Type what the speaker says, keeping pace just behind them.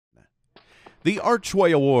The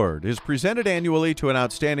Archway Award is presented annually to an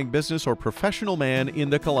outstanding business or professional man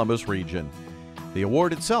in the Columbus region. The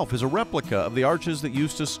award itself is a replica of the arches that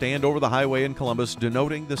used to stand over the highway in Columbus,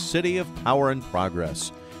 denoting the city of power and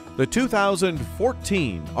progress. The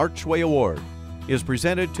 2014 Archway Award is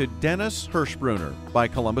presented to Dennis Hischbrunner by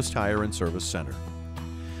Columbus Tire and Service Center.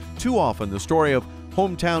 Too often, the story of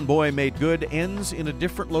hometown boy made good ends in a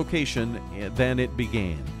different location than it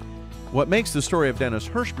began. What makes the story of Dennis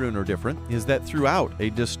Hischbrunner different is that throughout a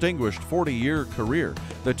distinguished 40-year career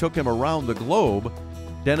that took him around the globe,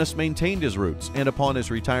 Dennis maintained his roots, and upon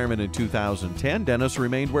his retirement in 2010, Dennis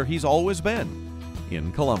remained where he's always been,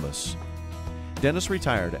 in Columbus. Dennis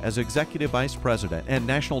retired as Executive Vice President and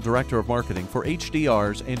National Director of Marketing for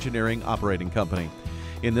HDR's engineering operating company.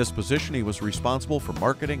 In this position, he was responsible for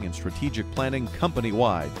marketing and strategic planning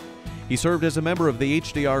company-wide. He served as a member of the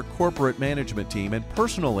HDR corporate management team and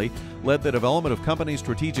personally led the development of company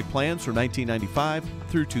strategic plans from 1995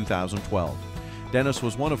 through 2012. Dennis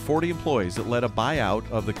was one of 40 employees that led a buyout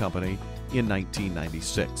of the company in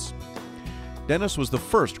 1996. Dennis was the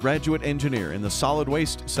first graduate engineer in the solid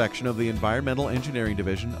waste section of the Environmental Engineering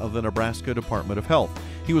Division of the Nebraska Department of Health.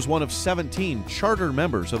 He was one of 17 charter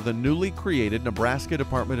members of the newly created Nebraska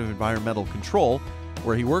Department of Environmental Control,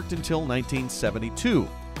 where he worked until 1972.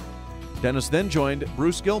 Dennis then joined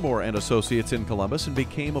Bruce Gilmore and Associates in Columbus and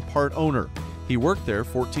became a part owner. He worked there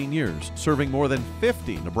 14 years, serving more than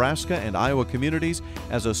 50 Nebraska and Iowa communities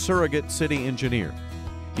as a surrogate city engineer.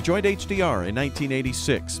 He joined HDR in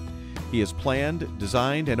 1986. He has planned,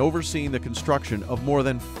 designed, and overseen the construction of more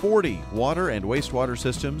than 40 water and wastewater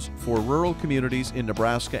systems for rural communities in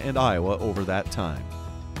Nebraska and Iowa over that time.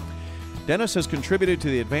 Dennis has contributed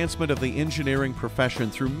to the advancement of the engineering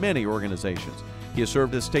profession through many organizations. He has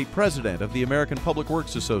served as State President of the American Public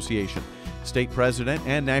Works Association, State President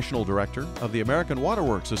and National Director of the American Water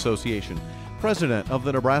Works Association, President of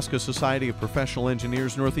the Nebraska Society of Professional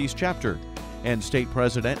Engineers Northeast Chapter, and State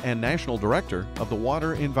President and National Director of the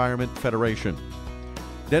Water Environment Federation.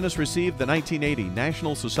 Dennis received the 1980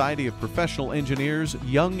 National Society of Professional Engineers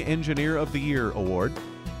Young Engineer of the Year Award.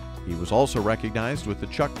 He was also recognized with the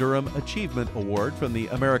Chuck Durham Achievement Award from the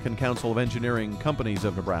American Council of Engineering Companies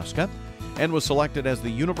of Nebraska, and was selected as the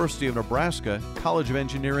University of Nebraska College of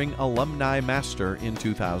Engineering Alumni Master in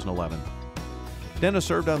 2011. Dennis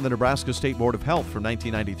served on the Nebraska State Board of Health from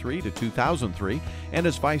 1993 to 2003 and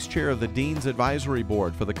as Vice Chair of the Dean's Advisory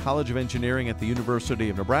Board for the College of Engineering at the University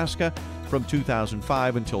of Nebraska from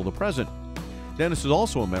 2005 until the present. Dennis is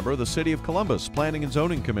also a member of the City of Columbus Planning and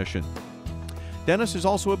Zoning Commission. Dennis is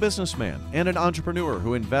also a businessman and an entrepreneur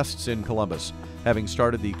who invests in Columbus, having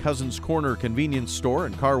started the Cousins Corner convenience store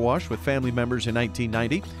and car wash with family members in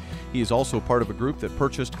 1990. He is also part of a group that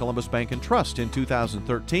purchased Columbus Bank and Trust in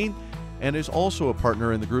 2013 and is also a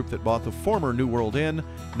partner in the group that bought the former New World Inn,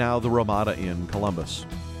 now the Ramada Inn Columbus.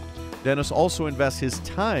 Dennis also invests his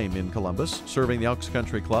time in Columbus, serving the Elks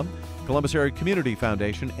Country Club, Columbus Area Community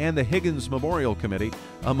Foundation, and the Higgins Memorial Committee,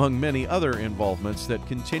 among many other involvements that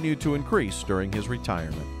continue to increase during his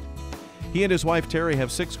retirement. He and his wife Terry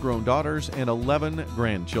have 6 grown daughters and 11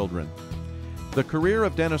 grandchildren. The career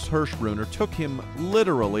of Dennis Hischbrunner took him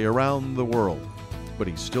literally around the world, but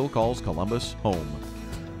he still calls Columbus home.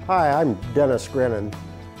 Hi, I'm Dennis Grennan,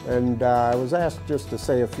 and I was asked just to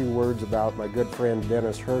say a few words about my good friend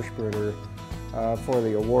Dennis Hischbrunner for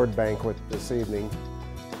the award banquet this evening.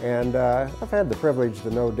 And I've had the privilege to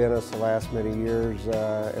know Dennis the last many years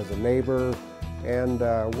as a neighbor and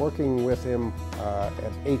working with him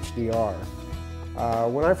at HDR.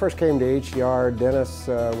 When I first came to HDR, Dennis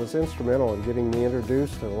was instrumental in getting me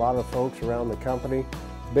introduced to a lot of folks around the company,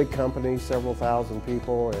 big company, several thousand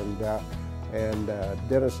people, and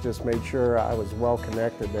Dennis just made sure I was well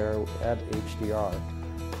connected there at HDR.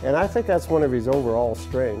 And I think that's one of his overall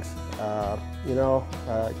strengths.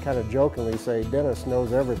 Kind of jokingly say Dennis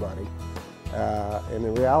knows everybody. And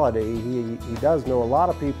in reality, he does know a lot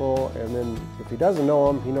of people, and then if he doesn't know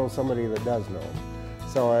them, he knows somebody that does know them.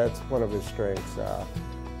 So that's one of his strengths.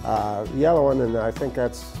 The other one, and I think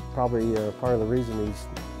that's probably part of the reason he's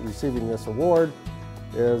receiving this award,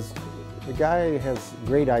 is the guy has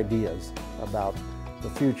great ideas about the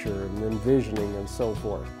future and envisioning and so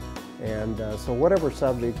forth. And so whatever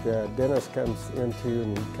subject Dennis comes into,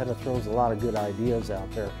 and he kind of throws a lot of good ideas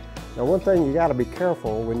out there. Now, one thing you got to be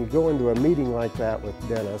careful when you go into a meeting like that with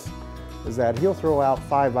Dennis is that he'll throw out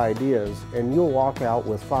 5 ideas and you'll walk out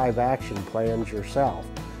with 5 action plans yourself.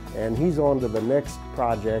 And he's on to the next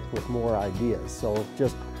project with more ideas. So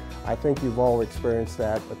I think you've all experienced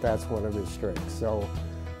that, but that's one of his strengths. So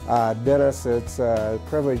Dennis, it's a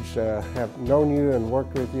privilege to have known you and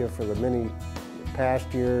worked with you for the many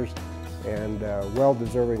past years. and well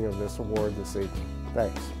deserving of this award this evening.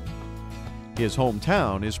 Thanks. His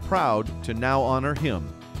hometown is proud to now honor him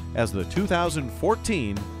as the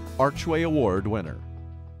 2014 Archway Award winner.